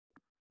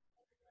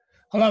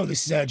Hello,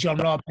 this is John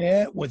Robb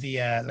here with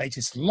the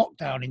latest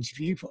lockdown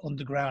interview for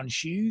Underground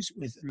Shoes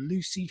with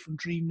Lucy from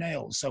Dream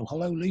Nails. So,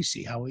 hello,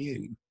 Lucy. How are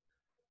you?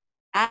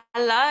 Hello,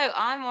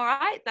 I'm all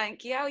right,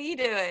 thank you. How are you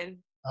doing?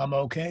 I'm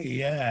okay.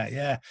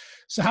 Yeah.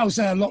 So, how's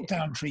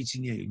lockdown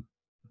treating you?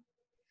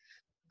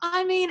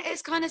 I mean,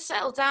 it's kind of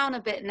settled down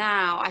a bit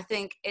now. I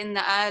think in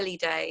the early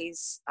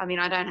days, I mean,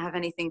 I don't have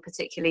anything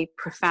particularly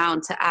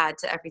profound to add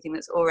to everything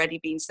that's already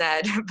been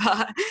said,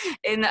 but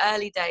in the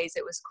early days,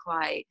 it was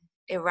quite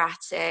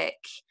erratic.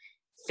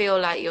 Feel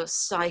like you're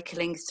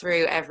cycling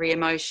through every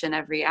emotion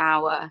every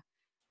hour.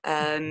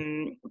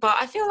 But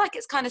I feel like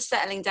it's kind of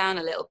settling down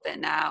a little bit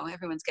now.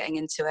 Everyone's getting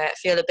into it.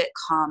 Feel a bit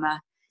calmer.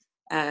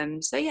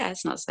 So yeah,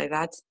 it's not so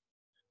bad.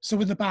 So,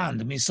 with the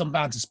band, I mean, some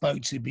bands I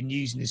spoke to have been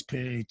using this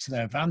period to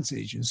their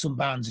advantage, and some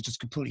bands are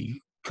just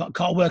completely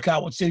can't work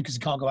out what to do because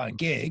they can't go out and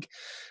gig.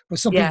 But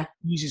some people Yeah.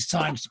 use this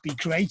time to be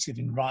creative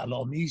and write a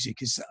lot of music.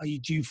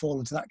 Do you fall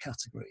into that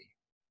category?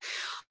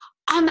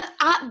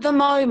 At the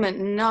moment,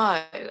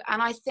 no.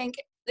 And I think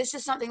this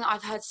is something that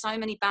I've heard so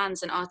many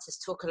bands and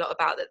artists talk a lot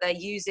about, that they're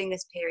using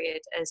this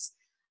period as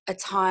a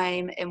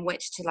time in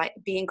which to like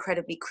be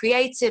incredibly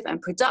creative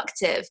and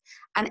productive.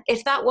 And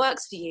if that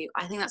works for you,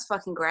 I think that's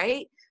fucking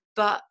great.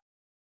 But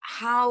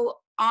how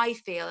I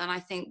feel, and I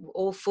think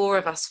all four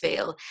of us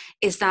feel,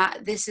 is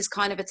that this is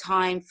kind of a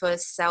time for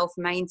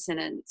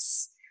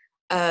self-maintenance,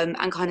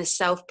 and kind of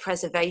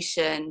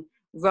self-preservation,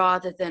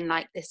 rather than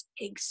like this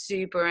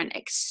exuberant,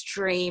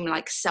 extreme,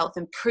 like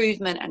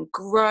self-improvement and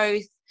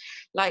growth.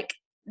 Like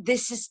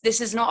this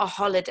is not a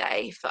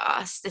holiday for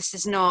us. This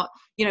is not,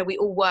 we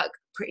all work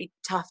pretty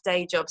tough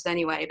day jobs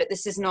anyway, but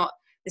this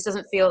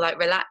doesn't feel like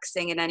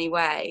relaxing in any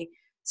way.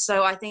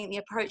 So I think the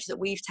approach that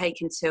we've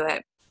taken to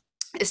it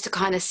is to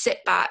kind of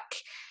sit back,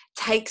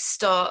 take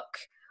stock.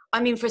 I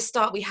mean, for a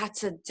start, we had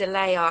to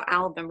delay our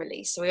album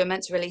release. So we were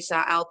meant to release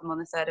our album on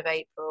the 3rd of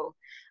April.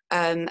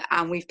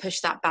 And we've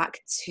pushed that back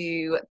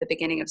to the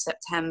beginning of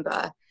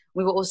September.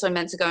 We were also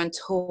meant to go on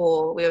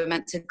tour. We were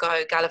meant to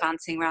go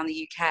gallivanting around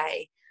the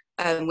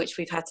UK, which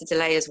we've had to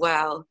delay as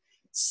well.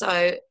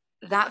 So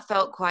that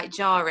felt quite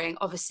jarring.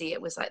 Obviously,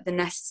 it was like the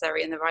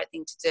necessary and the right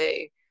thing to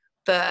do.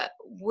 But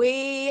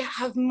we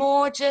have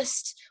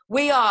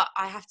we are,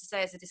 I have to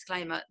say as a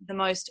disclaimer, the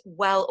most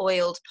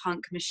well-oiled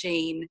punk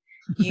machine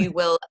you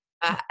will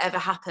ever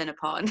happen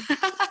upon.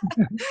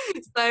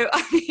 So,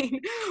 I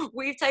mean,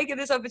 we've taken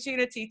this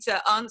opportunity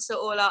to answer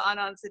all our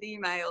unanswered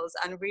emails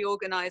and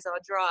reorganize our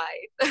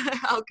drive,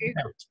 our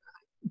Google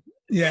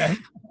Yeah.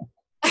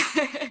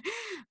 Drive.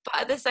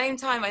 But at the same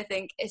time, I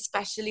think,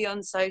 especially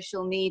on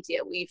social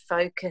media, we've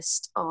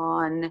focused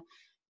on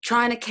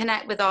trying to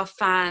connect with our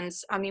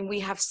fans. I mean,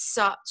 we have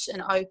such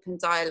an open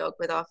dialogue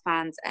with our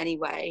fans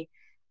anyway.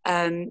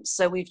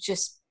 So we've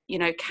just,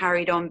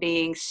 carried on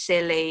being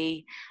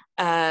silly.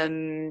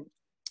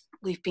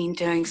 We've been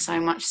doing so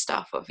much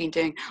stuff.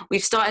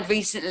 We've started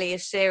recently a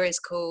series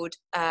called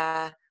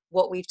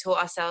What We've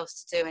Taught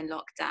Ourselves to Do in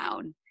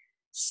Lockdown.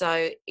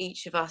 So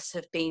each of us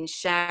have been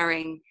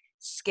sharing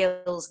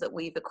skills that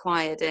we've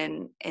acquired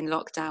in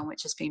lockdown,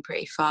 which has been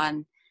pretty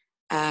fun.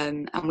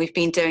 And we've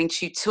been doing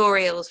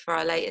tutorials for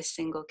our latest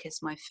single,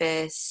 Kiss My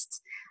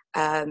Fist.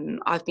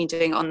 I've been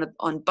doing it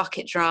on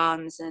bucket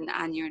drums, and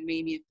Anya and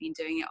Mimi have been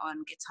doing it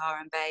on guitar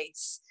and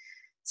bass.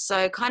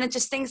 So kind of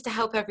just things to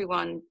help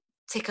everyone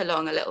tick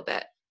along a little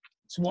bit.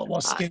 So,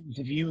 what skills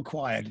have you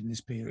acquired in this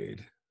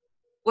period?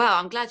 Well,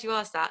 I'm glad you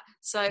asked that.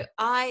 So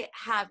I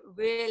have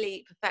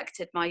really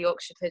perfected my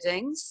Yorkshire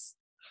puddings.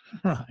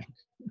 Right.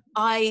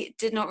 I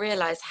did not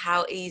realize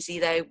how easy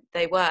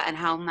they were and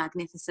how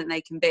magnificent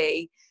they can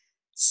be.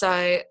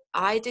 So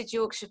I did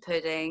Yorkshire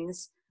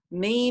puddings.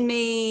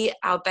 Mimi,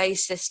 our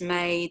bassist,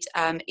 made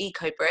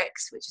eco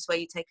bricks, which is where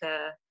you take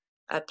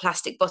a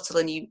plastic bottle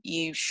and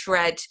you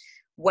shred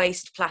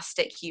waste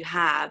plastic you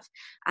have.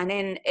 And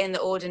in the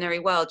ordinary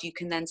world, you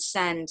can then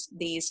send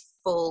these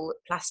full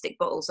plastic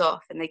bottles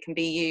off and they can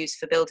be used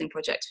for building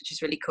projects, which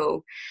is really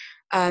cool.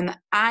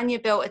 Anya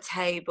built a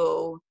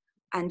table,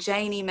 and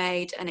Janie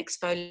made an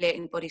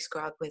exfoliating body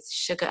scrub with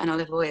sugar and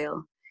olive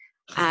oil.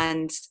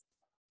 And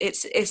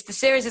it's the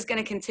series is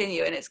going to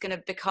continue, and it's going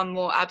to become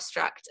more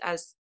abstract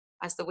as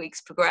the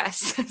weeks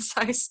progress.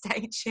 So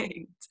stay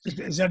tuned.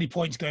 Is there any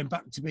point going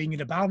back to being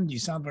in a band? You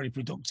sound very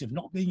productive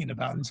not being in a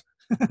band.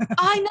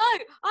 I know.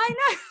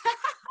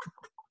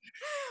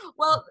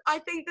 Well, I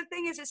think the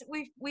thing is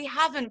we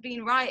haven't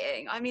been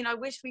writing. I mean, I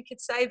wish we could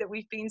say that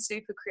we've been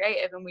super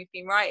creative and we've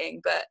been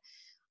writing, but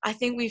I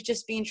think we've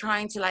just been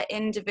trying to like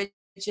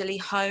individually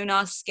hone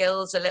our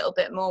skills a little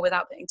bit more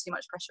without putting too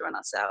much pressure on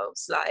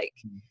ourselves. Like,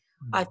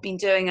 I've been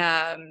doing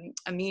a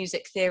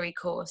music theory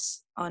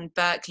course on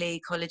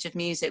Berklee College of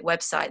Music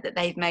website that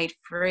they've made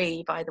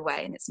free, by the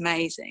way, and it's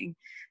amazing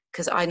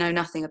because I know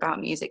nothing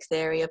about music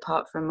theory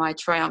apart from my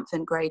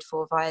triumphant grade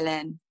 4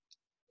 violin.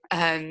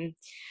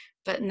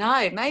 But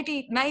no,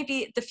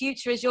 maybe the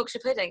future is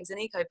Yorkshire puddings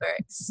and eco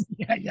bricks.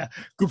 Yeah,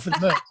 good for the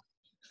merch.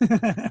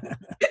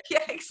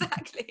 Yeah,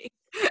 exactly.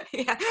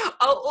 Yeah,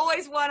 I'll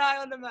always one eye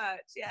on the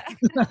merch.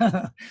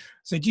 Yeah.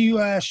 So do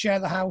you share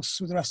the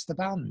house with the rest of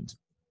the band?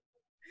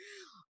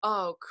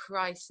 Oh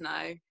Christ,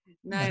 no.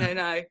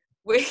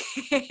 We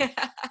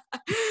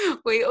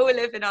we all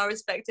live in our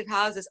respective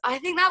houses. I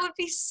think that would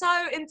be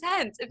so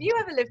intense. Have you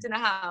ever lived in a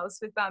house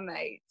with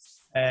bandmates?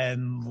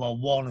 Well,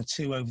 one or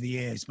two over the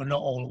years, but not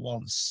all at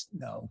once.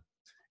 No,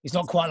 it's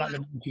not quite like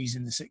the monkeys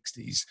in the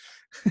 60s.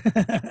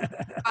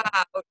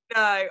 Wow,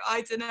 no,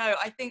 I don't know.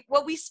 I think,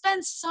 well, we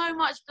spend so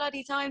much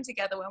bloody time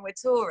together when we're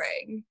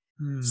touring.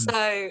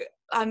 So,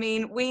 I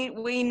mean,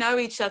 we know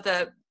each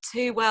other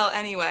too well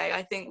anyway.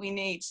 I think we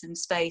need some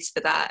space for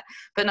that.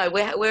 But no,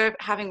 we're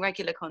having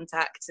regular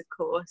contact, of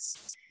course.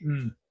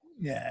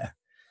 Yeah.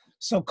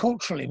 So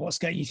culturally, what's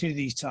getting you through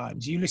these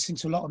times? You listen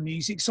to a lot of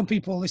music. Some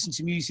people listen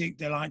to music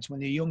they liked when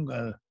they're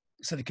younger,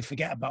 so they can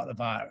forget about the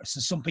virus.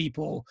 And some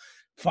people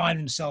find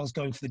themselves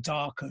going for the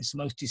darkest,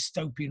 most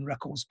dystopian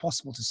records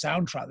possible to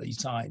soundtrack these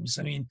times.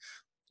 I mean,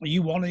 are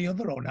you one or the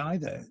other or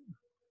neither?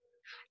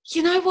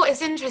 You know what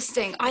is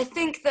interesting? I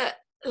think that,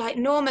 like,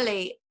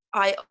 normally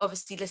I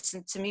obviously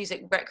listen to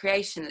music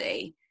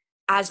recreationally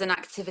as an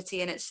activity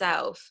in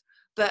itself,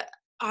 but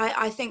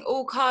I think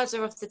all cards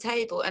are off the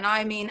table. And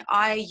I mean,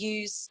 I've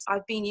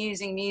been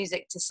using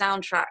music to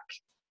soundtrack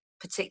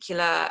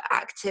particular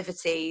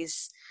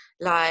activities,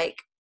 like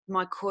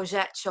my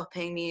courgette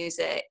chopping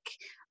music,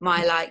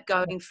 my like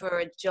going for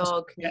a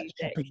jog music.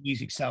 Chopping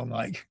music sound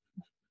like?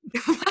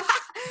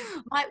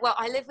 Well,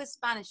 I live with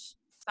Spanish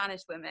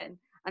women,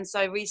 and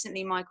so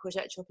recently my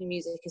courgette chopping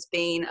music has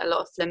been a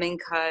lot of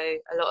flamenco,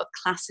 a lot of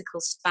classical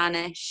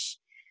Spanish.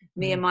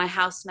 Me and my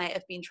housemate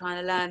have been trying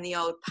to learn the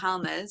old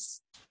palmas.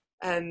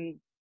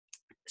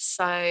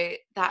 So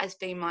that has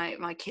been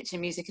my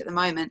kitchen music at the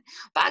moment.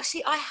 But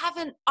actually I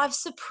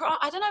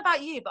don't know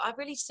about you, but I've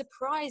really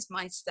surprised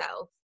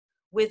myself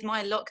with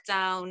my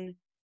lockdown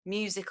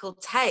musical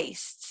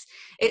tastes.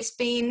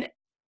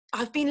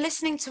 I've been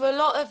listening to a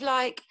lot of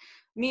like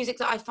music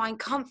that I find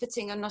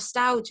comforting and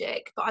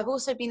nostalgic, but I've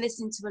also been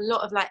listening to a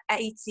lot of like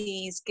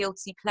 80s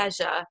guilty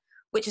pleasure,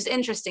 which is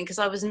interesting because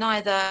I was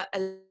neither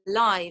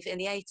alive in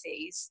the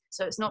 80s,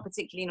 so it's not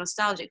particularly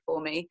nostalgic for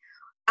me.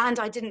 And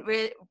I didn't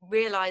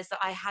realize that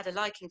I had a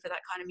liking for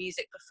that kind of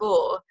music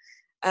before.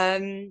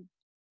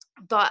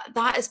 But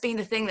that has been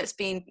the thing that's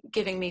been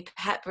giving me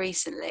pep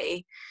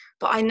recently.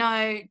 But I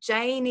know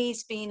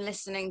Janie's been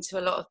listening to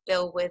a lot of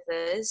Bill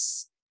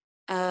Withers.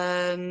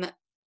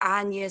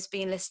 Anya's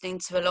been listening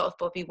to a lot of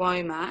Bobby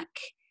Womack.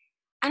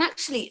 And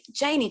actually,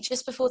 Janie,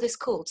 just before this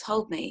call,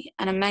 told me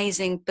an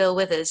amazing Bill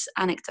Withers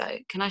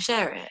anecdote. Can I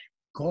share it?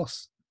 Of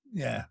course,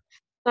 yeah.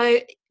 So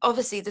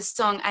obviously the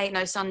song Ain't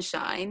No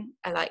Sunshine,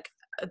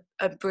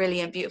 a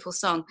brilliant, beautiful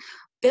song.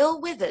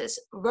 Bill Withers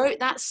wrote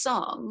that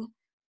song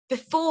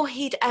before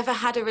he'd ever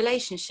had a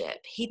relationship.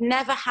 He'd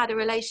never had a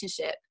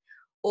relationship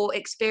or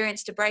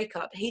experienced a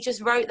breakup. He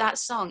just wrote that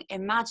song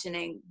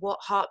imagining what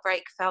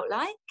heartbreak felt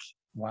like.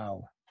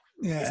 Wow.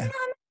 Yeah. Isn't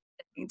that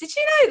amazing? Did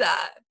you know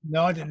that?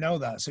 No, I didn't know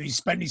that. So he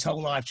spent his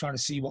whole life trying to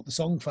see what the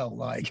song felt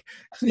like.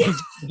 He's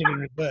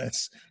in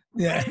reverse.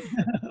 Yeah.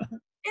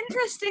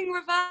 Interesting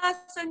reverse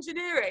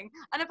engineering.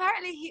 And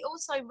apparently he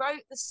also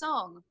wrote the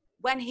song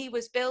when he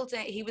was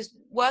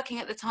working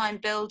at the time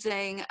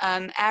building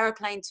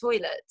aeroplane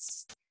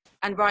toilets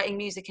and writing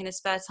music in his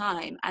spare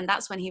time. And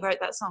that's when he wrote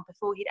that song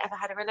before he'd ever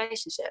had a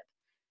relationship.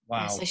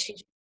 Wow. So she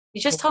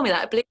just told me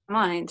that. It blew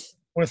my mind.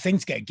 What a thing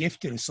to get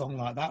gifted a song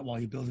like that while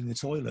you're building the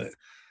toilet.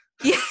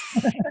 Yeah.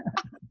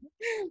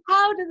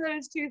 How do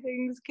those two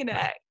things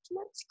connect?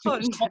 Let's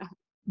ponder.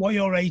 What are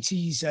your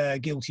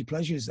 80s guilty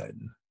pleasures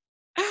then?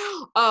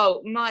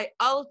 Oh, my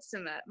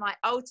ultimate,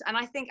 and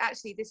I think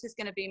actually this is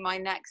going to be my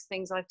next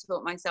things I've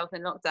taught myself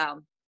in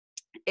lockdown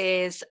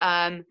is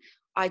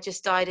I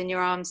Just Died in Your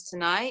Arms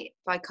Tonight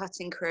by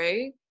Cutting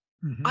Crew.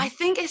 Mm-hmm. I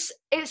think it's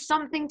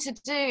something to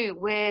do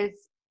with,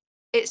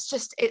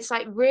 it's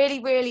like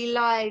really, really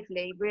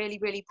lively, really,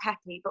 really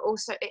peppy, but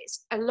also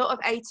it's a lot of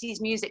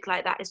 80s music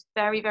like that is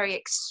very, very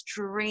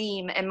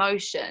extreme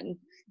emotion.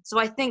 So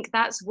I think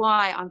that's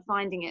why I'm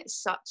finding it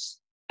such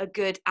a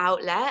good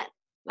outlet.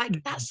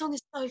 Like, that song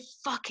is so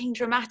fucking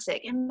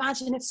dramatic.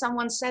 Imagine if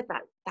someone said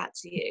that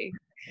to you.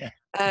 Yeah.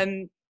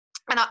 And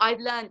I've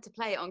learned to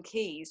play it on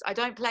keys. I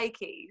don't play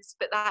keys,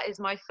 but that is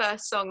my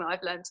first song that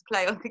I've learned to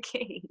play on the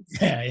keys.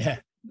 Yeah.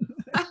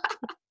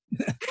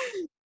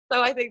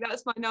 So I think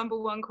that's my number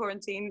one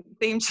quarantine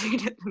theme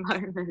tune at the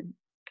moment.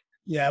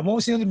 Yeah. What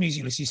was the other music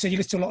you listen to? You said you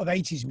listen to a lot of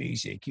 80s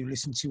music. You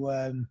listen to...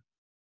 the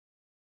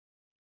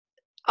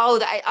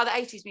other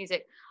 80s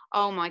music.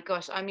 Oh my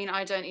gosh. I mean,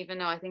 I don't even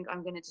know. I think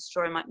I'm going to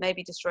destroy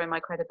my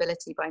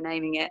credibility by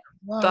naming it.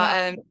 Well,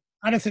 but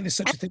I don't think there's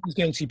such a thing as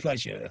guilty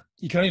pleasure.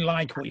 You can only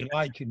like what you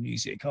like in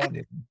music, can't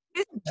you?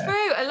 It's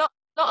true. A lot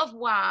of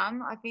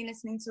Wham. I've been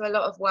listening to a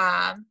lot of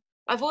Wham.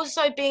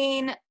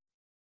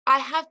 I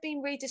have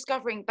been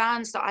rediscovering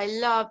bands that I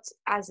loved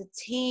as a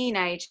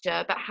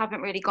teenager, but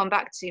haven't really gone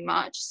back too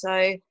much.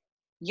 So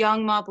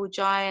Young Marble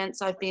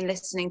Giants, I've been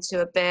listening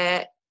to a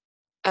bit.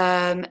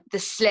 The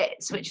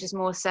Slits, which is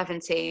more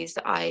 70s,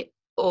 that I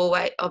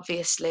always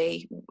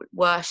obviously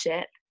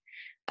worship.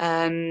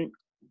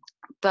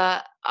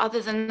 But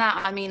other than that,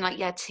 I mean, like,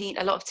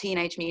 a lot of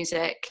teenage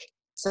music.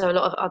 So a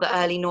lot of other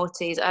early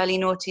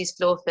noughties,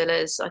 Floor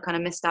Fillers. I kind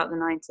of missed out the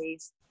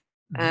 90s.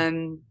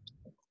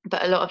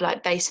 But a lot of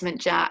like Basement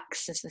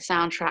Jacks as the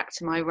soundtrack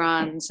to my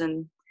runs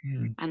and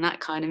that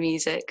kind of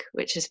music,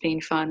 which has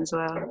been fun as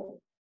well.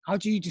 How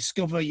do you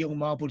discover Young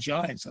Marble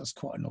Giants? That's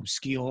quite an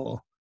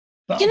obscure,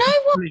 but You know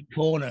what?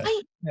 corner.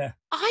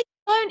 I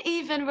don't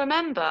even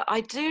remember. I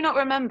do not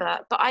remember,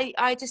 but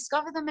I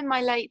discovered them in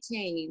my late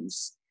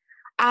teens.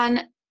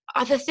 And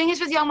the thing is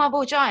with Young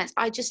Marble Giants,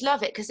 I just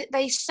love it because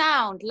they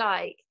sound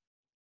like,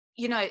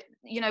 you know,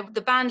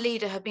 the band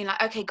leader had been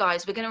like, okay,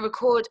 guys, we're going to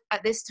record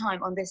at this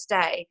time on this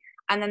day.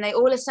 And then they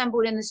all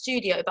assembled in the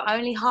studio, but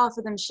only half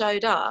of them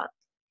showed up.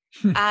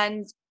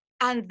 and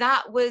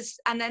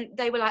then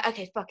they were like,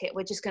 okay, fuck it,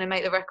 we're just going to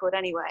make the record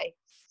anyway.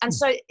 And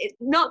so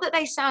not that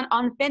they sound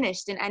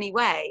unfinished in any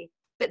way,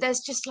 but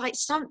there's just like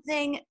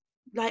something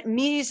like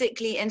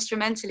musically,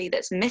 instrumentally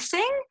that's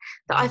missing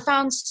that I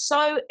found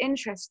so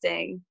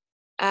interesting.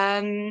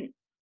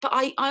 But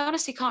I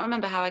honestly can't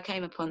remember how I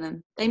came upon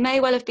them. They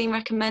may well have been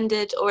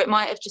recommended, or it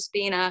might have just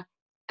been a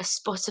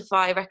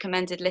Spotify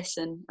recommended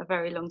listen a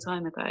very long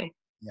time ago.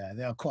 Yeah,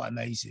 they are quite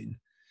amazing.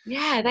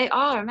 Yeah, they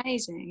are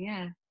amazing.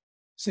 Yeah.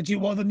 So,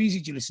 what other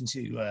music do you listen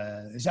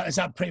to? Is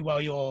that pretty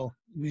well your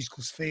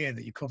musical sphere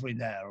that you're covering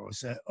there, or is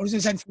there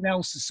anything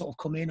else that's sort of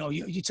come in, or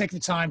you take the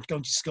time to go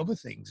and discover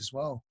things as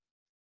well?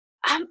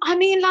 I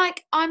mean,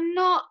 like, I'm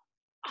not.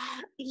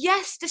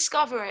 Yes,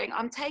 discovering.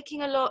 I'm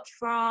taking a lot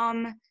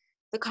from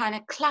the kind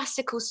of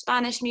classical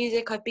Spanish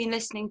music. I've been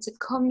listening to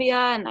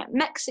cumbia and like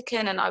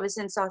Mexican, and I was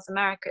in South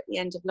America at the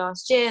end of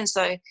last year, and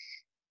so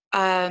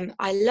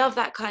I love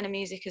that kind of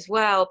music as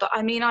well. But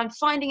I mean, I'm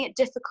finding it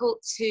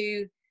difficult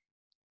to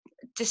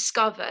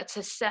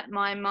set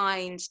my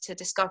mind to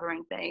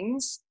discovering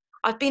things.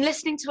 I've been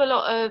listening to a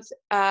lot of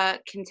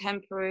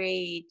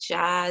contemporary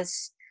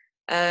jazz,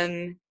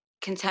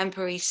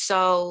 contemporary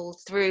soul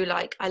through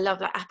like, I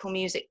love like Apple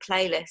Music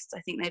playlists.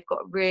 I think they've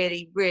got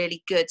really,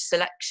 really good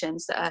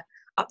selections that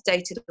are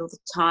updated all the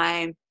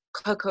time.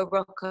 Coco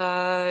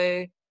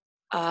Rocco,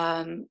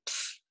 I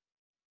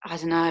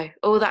don't know,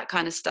 all that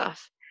kind of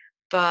stuff.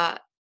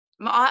 But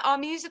our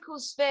musical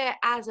sphere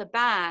as a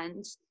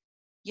band,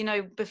 you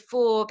know,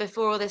 before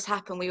all this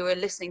happened, we were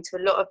listening to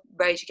a lot of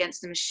Rage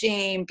Against the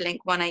Machine,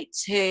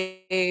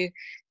 Blink-182.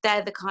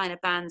 They're the kind of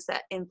bands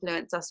that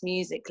influence us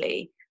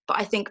musically. But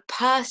I think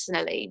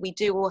personally, we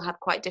do all have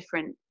quite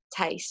different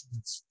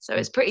tastes. So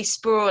it's pretty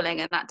sprawling,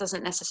 and that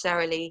doesn't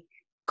necessarily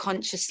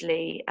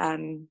consciously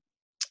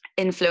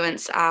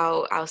influence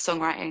our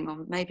songwriting,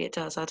 or maybe it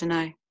does, I don't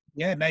know.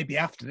 Yeah, maybe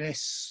after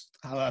this,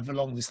 however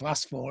long this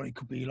lasts for, it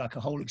could be like a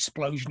whole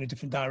explosion of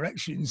different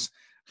directions.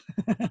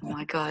 Oh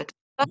my God.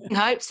 I fucking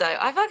hope so.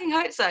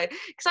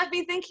 Because I've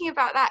been thinking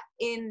about that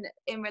in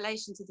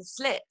relation to the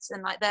Slits,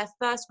 and like their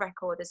first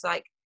record is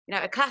like, you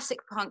know, a classic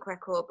punk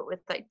record, but with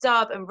like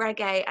dub and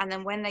reggae. And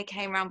then when they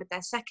came around with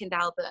their second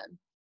album,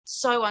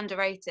 so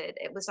underrated.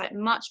 It was like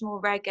much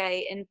more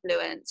reggae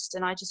influenced,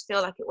 and I just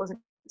feel like it wasn't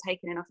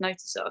taken enough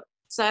notice of.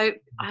 So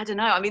I don't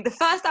know. I mean, the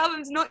first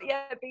album's not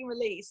yet been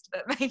released,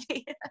 but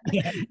maybe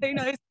who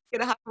knows what's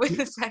going to happen with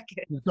the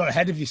second. You've got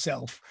ahead of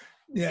yourself.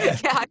 Yeah.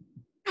 Yeah,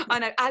 I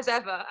know. As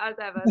ever.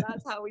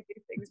 That's how we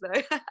do things,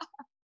 though.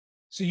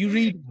 So you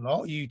read a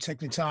lot. You take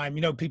the time.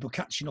 You know, people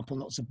catching up on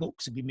lots of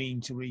books have been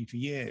meaning to read for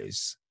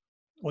years.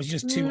 Or is it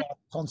just too hard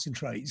to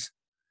concentrate?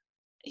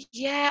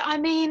 Yeah, I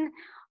mean,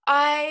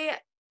 I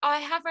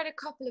have read a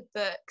couple of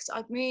books.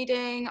 I'm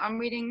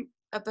reading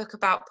a book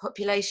about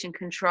population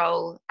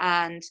control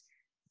and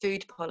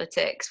food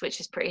politics, which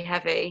is pretty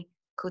heavy,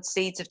 called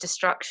Seeds of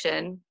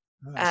Destruction,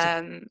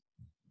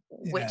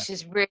 which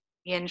is really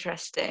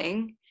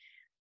interesting.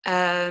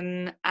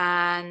 And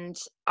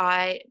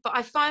I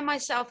find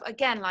myself,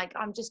 again, like,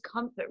 I'm just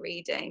comfort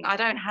reading. I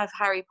don't have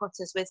Harry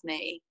Potter's with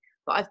me,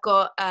 but I've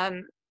got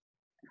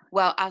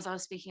well, as I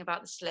was speaking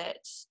about the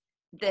Slits,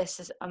 this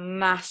is a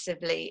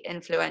massively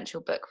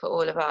influential book for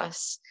all of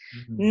us,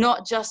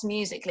 not just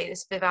musically.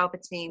 This Viv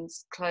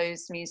Albertine's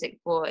Closed Music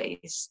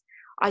Boys.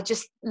 I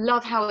just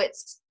love how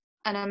it's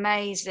an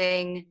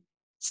amazing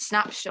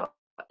snapshot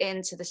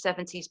into the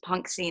 70s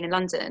punk scene in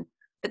London.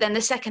 But then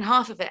the second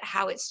half of it,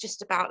 how it's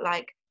just about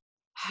like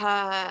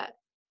her,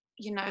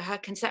 you know, her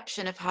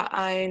conception of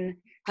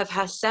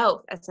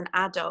herself as an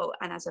adult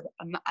and as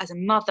a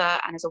mother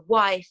and as a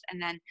wife,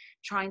 and then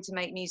trying to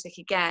make music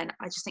again.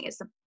 I just think it's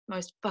the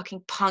most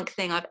fucking punk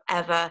thing I've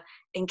ever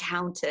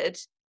encountered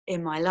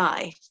in my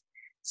life.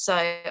 So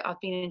I've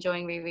been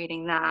enjoying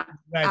rereading that.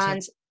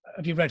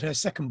 Have you read her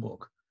second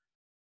book?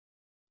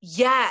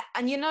 Yeah,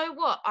 and you know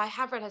what? I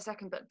have read her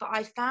second book, but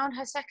I found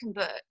her second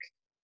book,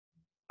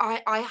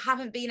 I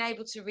haven't been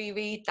able to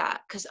reread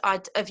that because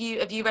have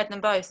you read them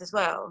both as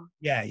well?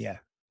 Yeah.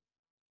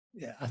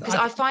 Because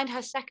I find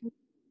her second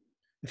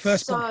the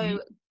first so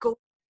book.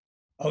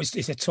 Oh,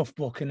 it's a tough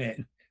book, isn't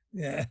it?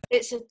 Yeah.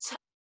 It's a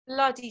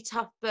bloody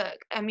tough book.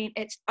 I mean,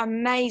 it's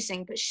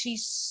amazing, but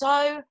she's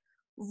so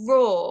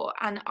raw,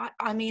 and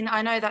I mean,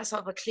 I know that's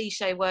sort of a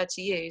cliche word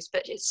to use,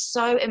 but it's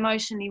so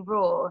emotionally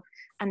raw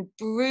and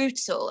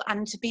brutal.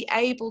 And to be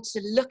able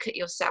to look at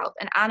yourself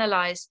and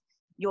analyze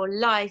your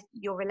life,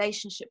 your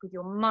relationship with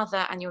your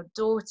mother and your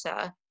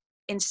daughter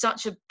in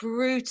such a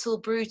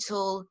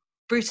brutally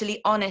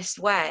honest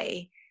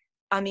way,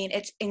 I mean,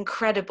 it's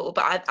incredible.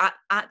 But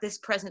at this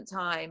present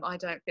time, I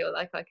don't feel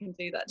like I can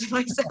do that to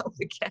myself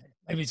again.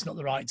 Maybe it's not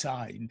the right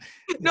time.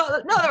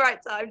 Not the right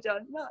time,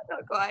 John. Not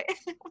quite.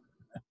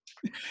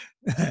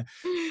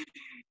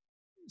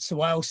 So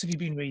what else have you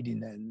been reading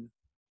then?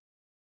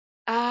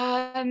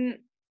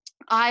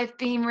 I've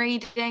been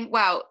reading,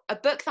 well, a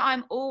book that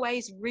I'm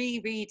always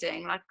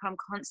rereading, like I'm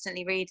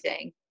constantly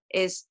reading,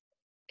 is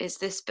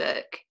this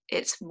book.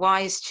 It's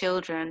Wise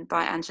Children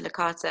by Angela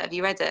Carter. Have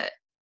you read it?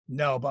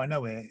 No, but I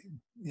know it.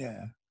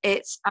 Yeah.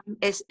 It's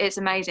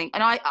amazing.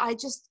 And I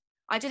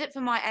did it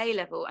for my A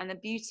level, and the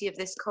beauty of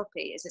this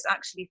copy is it's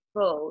actually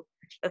full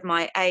of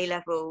my A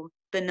level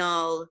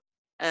banal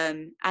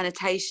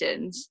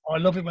annotations. I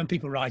love it when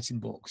people write in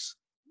books.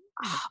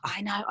 Oh,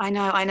 I know.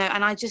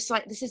 And I just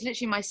like, this is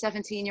literally my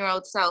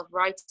 17-year-old self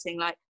writing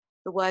like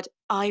the word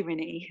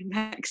irony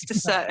next to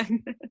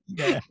certain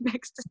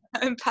next to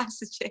certain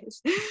passages.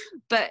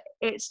 But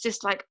it's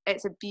just like,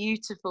 it's a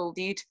beautiful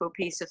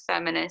piece of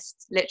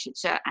feminist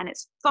literature, and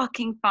it's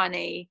fucking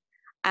funny.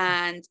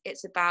 And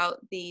it's about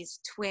these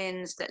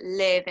twins that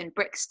live in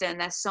Brixton.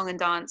 They're song and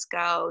dance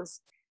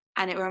girls,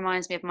 and it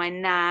reminds me of my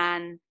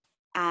nan.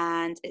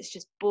 And it's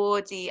just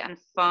bawdy and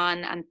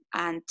fun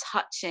and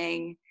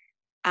touching.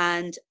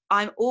 And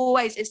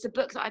it's the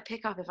book that I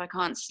pick up if I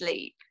can't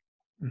sleep,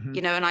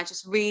 you know, and I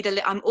just read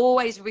I'm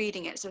always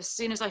reading it. So as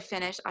soon as I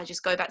finish, I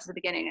just go back to the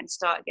beginning and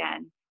start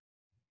again.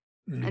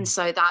 And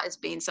so that has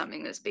been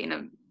something that's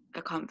been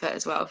a comfort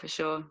as well, for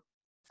sure.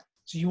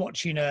 So you're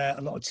watching a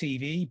lot of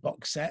TV,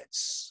 box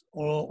sets,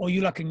 or are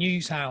you like a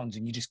news hound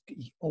and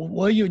or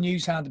were you a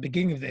news hound at the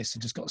beginning of this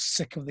and just got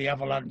sick of the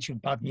avalanche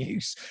of bad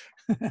news?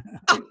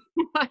 Oh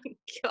my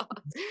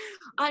God.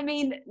 I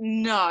mean,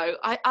 no,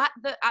 at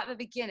the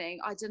beginning,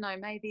 I don't know,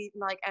 maybe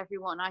like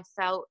everyone, I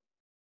felt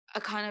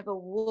a kind of a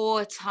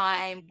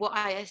wartime, what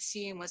I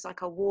assume was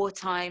like a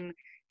wartime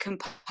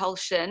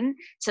compulsion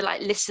to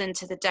like listen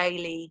to the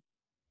daily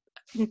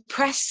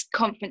press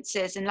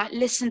conferences and like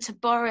listen to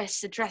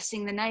Boris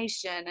addressing the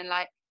nation, and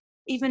like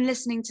even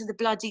listening to the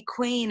bloody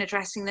Queen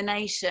addressing the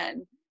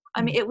nation.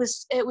 I mean, it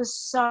was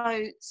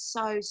so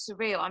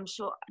surreal. I'm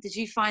sure, did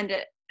you find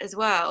it as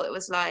well? It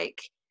was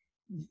like,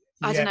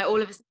 I don't know,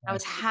 all of a sudden I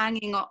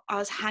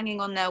was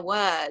hanging on their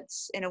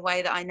words in a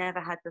way that I never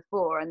had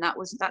before, and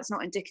that's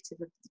not indicative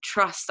of the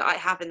trust that I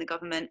have in the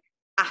government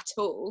at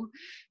all.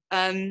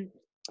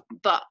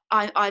 But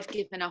I've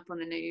given up on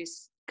the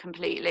news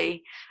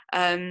completely.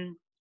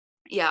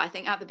 I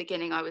think at the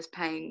beginning I was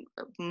paying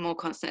more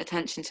constant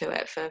attention to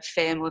it for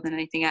fear more than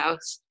anything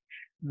else.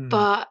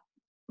 But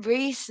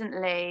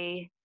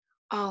recently,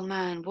 oh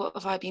man, what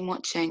have I been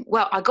watching?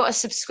 Well, I got a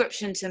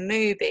subscription to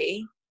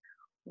Mubi,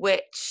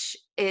 which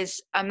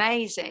is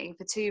amazing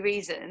for two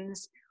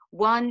reasons.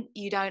 One,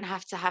 you don't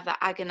have to have that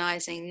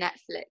agonizing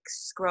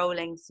Netflix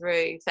scrolling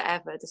through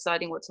forever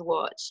deciding what to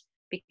watch,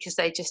 because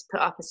they just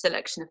put up a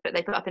selection of it.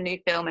 They put up a new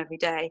film every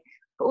day.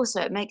 But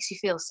also it makes you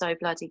feel so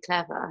bloody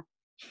clever.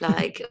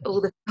 Like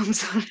all the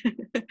films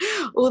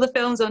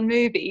on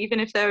Mubi, even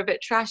if they're a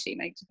bit trashy,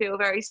 make you feel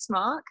very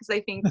smart because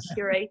they've been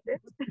curated.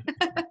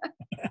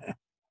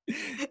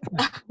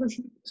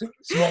 So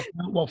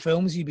what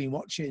films have you been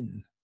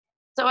watching?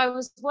 So I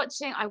was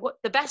watching,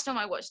 the best film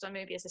I watched on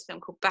Mubi is this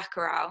film called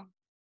Bacurau,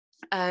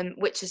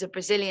 which is a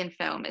Brazilian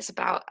film. It's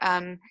about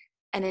an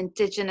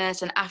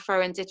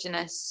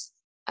Afro-Indigenous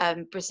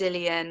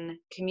Brazilian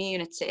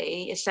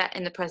community. It's set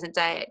in the present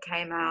day.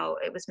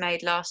 It was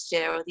made last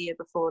year or the year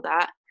before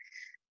that.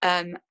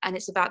 And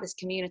it's about this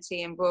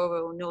community in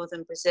rural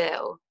northern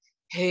Brazil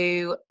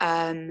who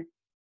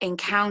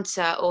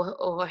encounter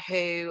or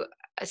who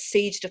are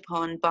sieged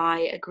upon by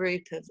a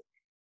group of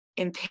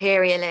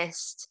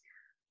imperialist,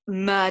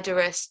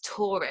 murderous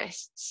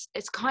tourists.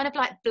 It's kind of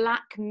like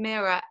Black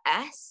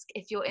Mirror-esque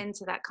if you're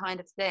into that kind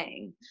of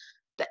thing.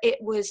 But it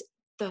was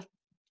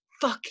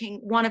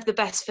one of the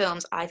best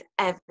films I've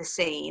ever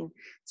seen.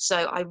 So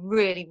I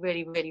really,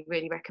 really, really,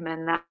 really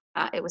recommend that.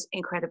 It was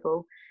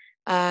incredible.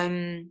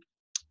 Other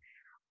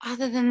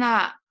than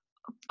that,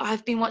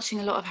 I've been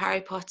watching a lot of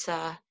Harry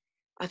Potter.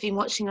 I've been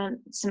watching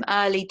some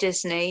early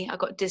Disney. I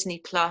got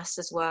Disney Plus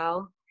as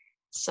well.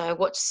 So I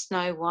watched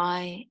Snow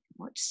White,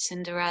 watched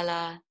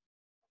Cinderella.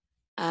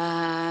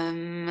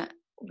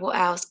 What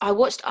else? I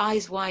watched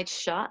Eyes Wide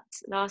Shut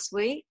last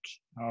week.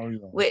 Oh,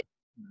 yeah.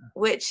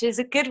 Which is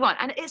a good one.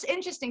 And it's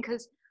interesting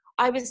because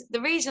the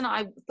reason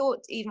I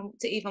thought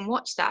to even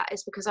watch that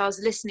is because I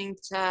was listening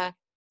to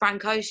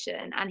Frank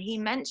Ocean, and he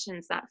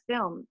mentions that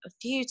film a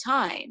few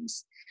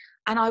times.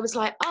 And I was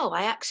like, oh,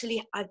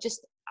 I've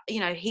just,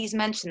 he's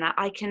mentioned that.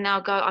 I can now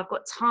go, I've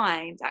got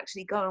time to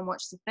actually go and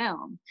watch the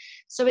film.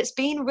 So it's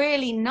been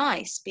really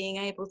nice being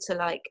able to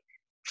like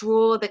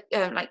draw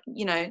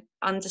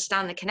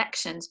understand the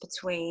connections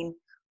between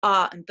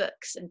art and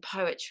books and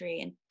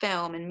poetry and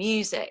film and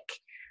music,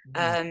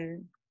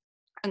 and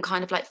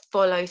kind of like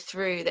follow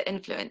through the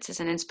influences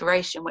and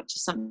inspiration, which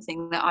is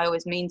something that I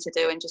always mean to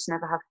do and just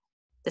never have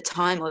the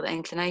time or the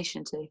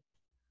inclination to.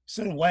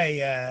 So in a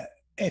way,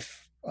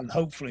 if, and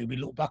hopefully we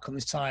look back on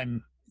this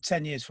time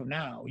 10 years from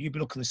now, you'll be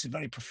looking at this as a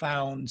very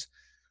profound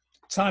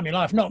time in your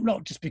life,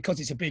 not just because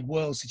it's a big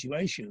world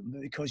situation,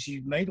 but because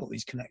you've made all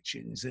these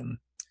connections and,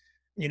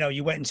 you know,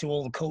 you went into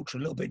all the culture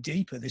a little bit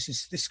deeper. This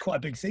is quite a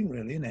big thing,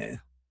 really, isn't it?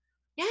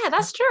 Yeah,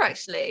 that's true,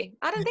 actually.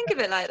 I don't think of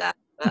it like that,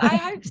 but I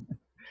hope so.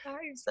 I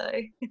hope so.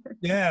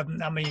 Yeah,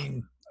 I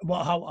mean,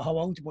 how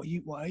old,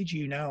 what age are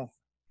you now?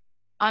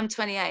 I'm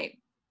 28.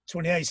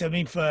 28. So I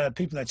mean, for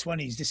people in their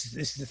 20s, this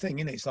is the thing,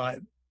 isn't it? It's like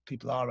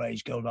people our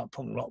age go about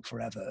punk rock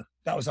forever.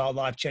 That was our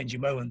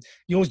life-changing moment.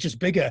 Yours just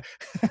bigger.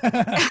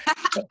 I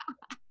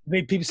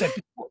mean, people say,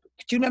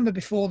 do you remember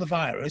before the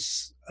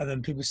virus? And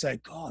then people say,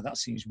 God, that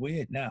seems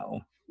weird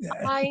now. Yeah.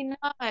 I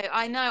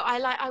know.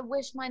 I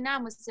wish my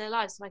nan was still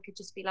alive so I could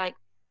just be like,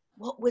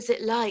 what was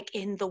it like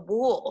in the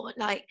war?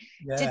 Like,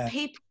 did Yeah.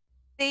 people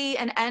see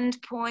an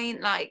end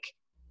point? Like,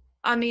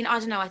 I mean, I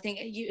don't know. I think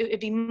it'd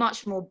be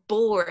much more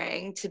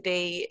boring to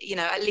be, you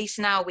know, at least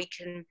now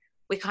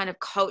we're kind of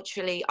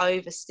culturally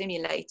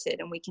overstimulated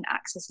and we can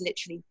access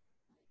literally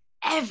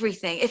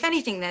everything. If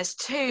anything, there's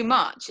too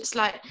much. It's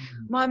like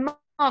my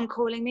mom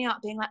calling me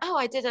up being like, oh,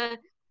 I did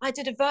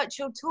a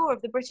virtual tour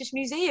of the British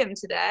Museum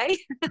today.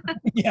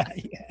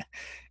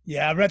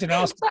 Yeah. I read an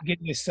article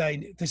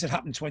saying if this had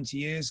happened 20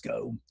 years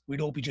ago,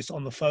 we'd all be just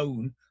on the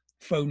phone,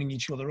 phoning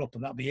each other up,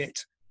 and that'd be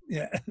it.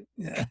 Yeah.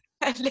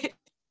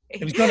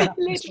 It was going to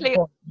happen. Literally.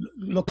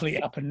 Luckily,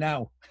 it happened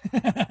now.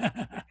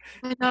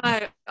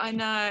 I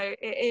know.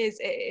 It is.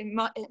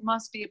 It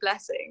must be a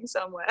blessing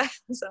somewhere,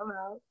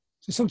 somehow.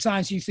 So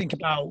sometimes you think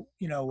about,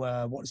 you know,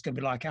 what it's going to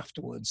be like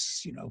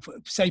afterwards, you know,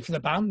 say for the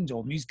band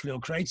or musically or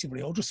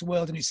creatively or just the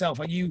world in itself.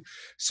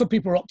 Some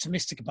people are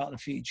optimistic about the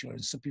future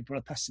and some people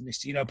are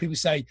pessimistic. You know, people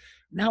say,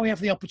 now we have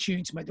the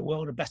opportunity to make the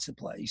world a better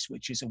place,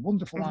 which is a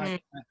wonderful idea.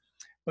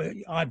 But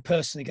I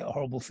personally get a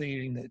horrible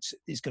feeling that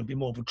it's going to be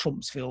more of a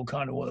Trumpsville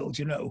kind of world,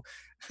 you know.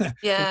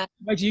 Yeah.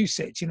 Where do you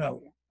sit, you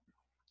know?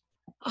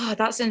 Oh,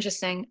 that's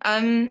interesting.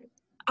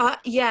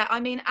 Yeah, I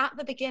mean, at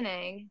the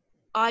beginning,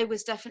 I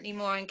was definitely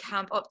more in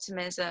camp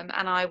optimism,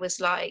 and I was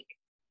like,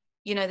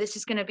 you know, this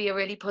is going to be a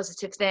really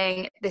positive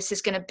thing. This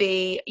is going to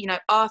be, you know,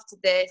 after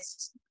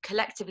this,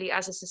 collectively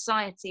as a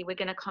society, we're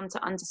going to come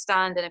to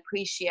understand and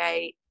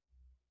appreciate,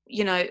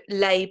 you know,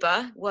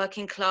 labor,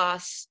 working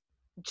class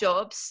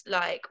jobs,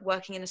 like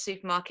working in the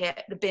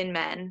supermarket, the bin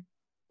men,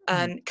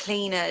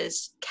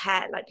 cleaners,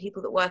 care, like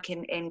people that work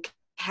in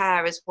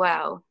care as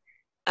well.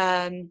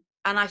 And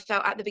I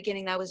felt at the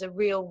beginning there was a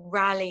real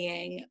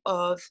rallying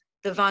of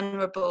the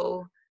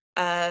vulnerable,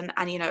 and,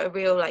 you know, a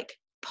real like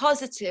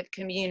positive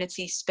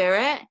community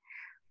spirit.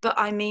 But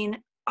I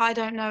mean, I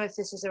don't know if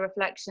this is a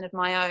reflection of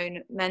my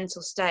own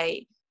mental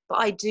state, but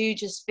I do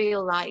just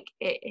feel like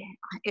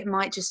it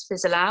might just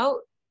fizzle out.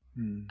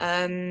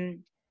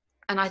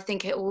 And I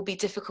think it will be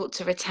difficult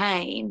to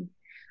retain.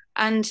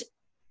 And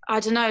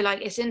I don't know,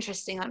 like, it's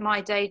interesting, like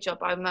my day job,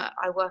 I'm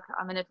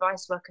an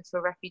advice worker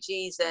for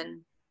refugees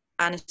and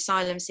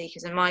asylum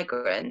seekers and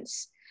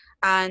migrants.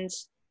 And,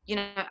 you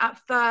know, at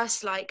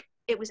first, like,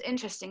 it was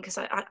interesting because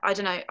I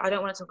don't know, I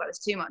don't want to talk about this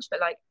too much, but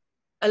like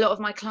a lot of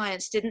my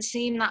clients didn't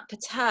seem that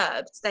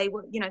perturbed. They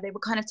were, you know, they were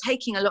kind of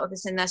taking a lot of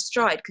this in their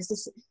stride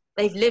because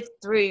they've lived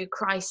through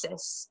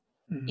crisis,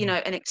 you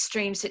know, an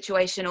extreme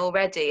situation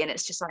already. And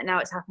it's just like, now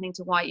it's happening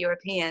to white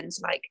Europeans.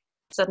 Like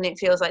suddenly it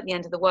feels like the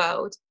end of the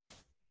world.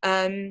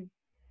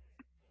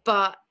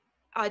 But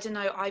I don't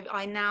know,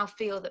 I now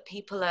feel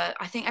that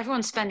I think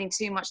everyone's spending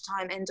too much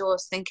time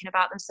indoors thinking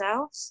about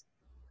themselves.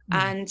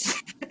 And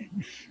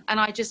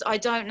I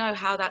don't know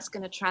how that's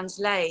going to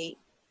translate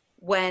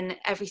when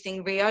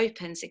everything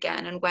reopens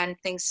again and when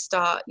things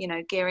start, you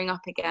know, gearing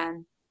up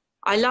again.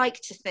 I like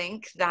to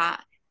think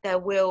that there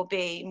will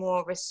be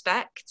more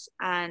respect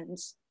and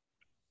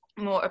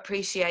more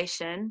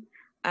appreciation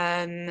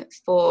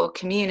for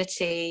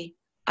community,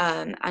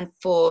 and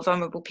for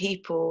vulnerable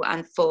people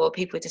and for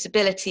people with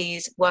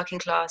disabilities, working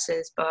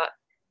classes, but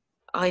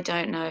I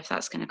don't know if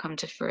that's going to come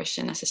to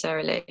fruition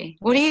necessarily.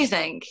 What do you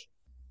think?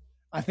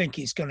 I think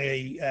it's going to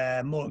be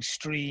a more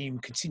extreme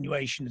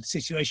continuation of the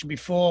situation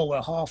before,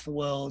 where half the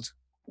world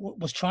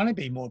was trying to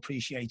be more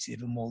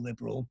appreciative and more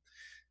liberal,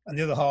 and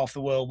the other half of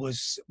the world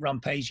was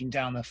rampaging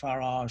down the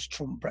Farage,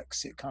 Trump,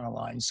 Brexit kind of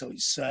line. So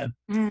it's I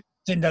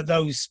think that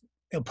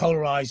it'll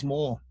polarize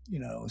more, you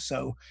know.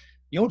 So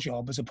your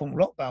job as a punk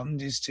rock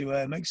band is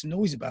to make some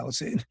noise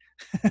about it.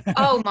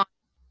 Oh my,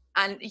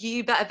 and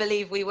you better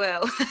believe we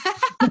will.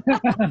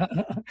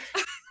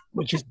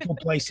 Which is a good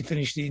place to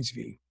finish the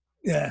interview.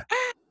 Yeah.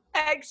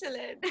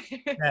 Excellent.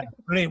 Yeah,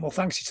 brilliant. Well,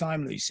 thanks for your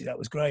time, Lucy. That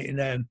was great.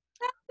 And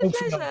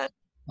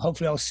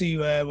hopefully I'll see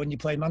you when you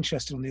play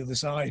Manchester on the other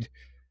side.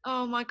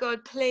 Oh my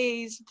God,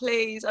 please,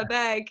 I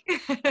beg.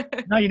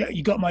 Now you know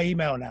you got my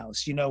email now,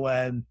 so you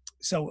know.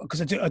 So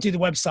because I do the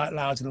website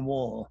Louder Than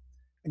War,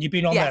 And you've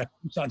been on Yeah. there a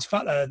few times. In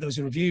fact, there was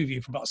a review of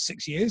you from about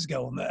 6 years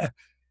ago on there.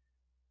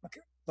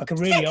 Like a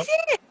really, 6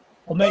 years.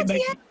 or Bloody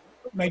hell.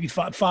 maybe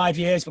 5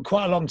 years, but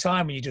quite a long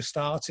time when you just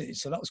started.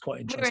 So that was quite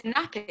We were interesting. in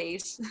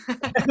nappies.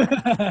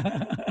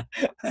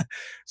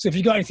 So if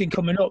you've got anything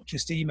coming up,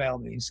 just email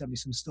me and send me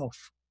some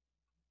stuff.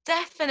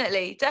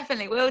 Definitely,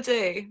 will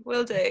do.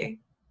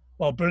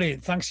 Well,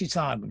 brilliant. Thanks for your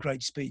time and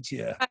great to speak to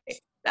you. Right.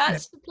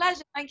 That's a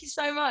pleasure. Thank you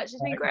so much.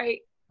 It's been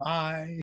great. Bye.